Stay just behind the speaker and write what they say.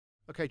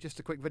Okay, just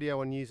a quick video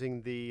on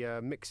using the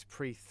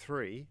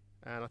MixPre-3,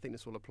 and I think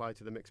this will apply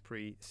to the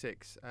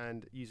MixPre-6,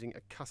 and using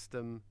a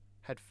custom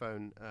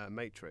headphone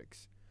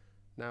matrix.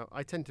 Now,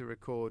 I tend to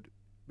record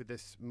with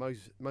this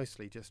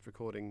mostly just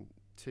recording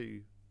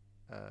two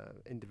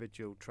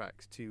individual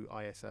tracks, two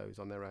ISOs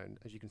on their own.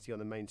 As you can see on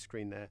the main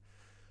screen there,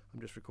 I'm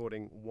just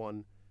recording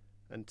 1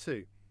 and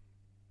 2,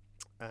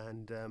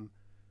 and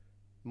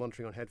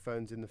monitoring on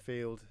headphones in the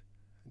field,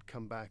 and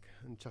come back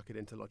and chuck it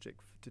into Logic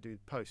to do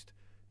post.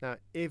 Now,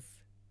 if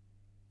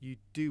you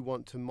do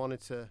want to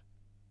monitor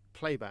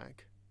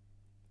playback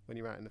when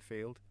you're out in the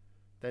field,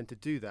 then to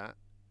do that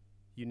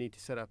you need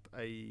to set up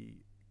a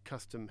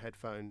custom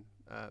headphone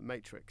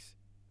matrix.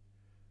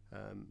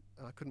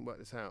 I couldn't work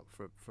this out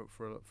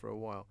for a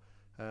while,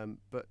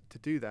 but to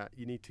do that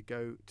you need to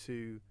go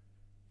to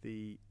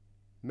the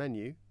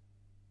menu,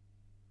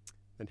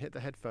 then hit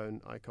the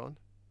headphone icon,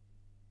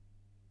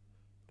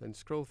 then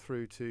scroll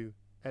through to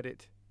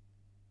Edit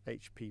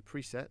HP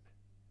Preset,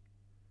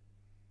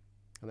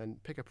 and then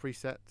pick a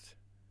preset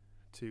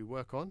to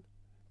work on,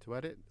 to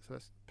edit. So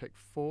let's pick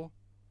 4,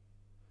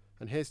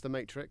 and here's the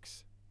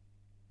matrix.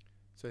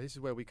 So this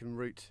is where we can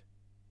route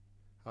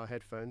our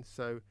headphones.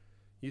 So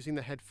using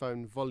the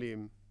headphone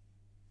volume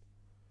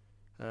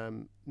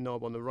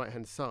knob on the right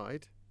hand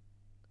side,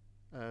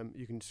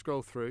 you can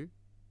scroll through.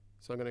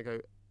 So I'm going to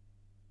go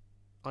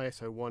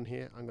ISO 1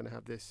 here. I'm going to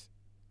have this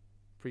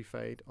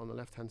pre-fade on the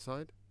left hand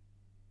side,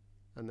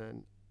 and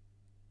then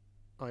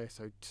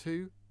ISO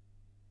 2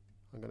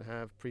 I'm going to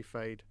have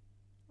pre-fade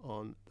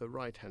on the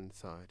right hand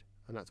side,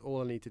 and that's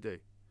all I need to do.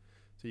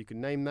 So you can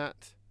name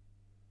that,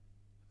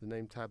 the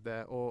name tab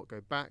there, or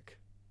go back.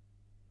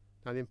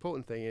 Now the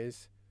important thing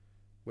is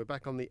we're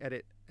back on the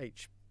Edit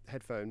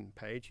headphone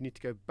page. You need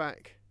to go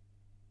back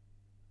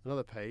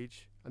another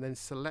page and then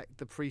select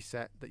the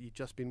preset that you've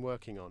just been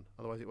working on,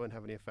 otherwise it won't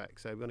have any effect.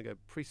 So we're going to go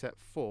preset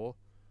 4.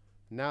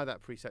 Now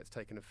that preset's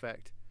taken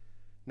effect.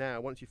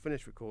 Now once you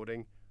finish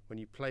recording, when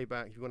you play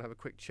back, if you want to have a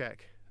quick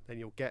check, then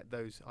you'll get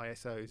those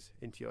ISOs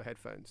into your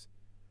headphones,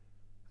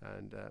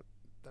 and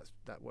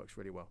that works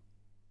really well.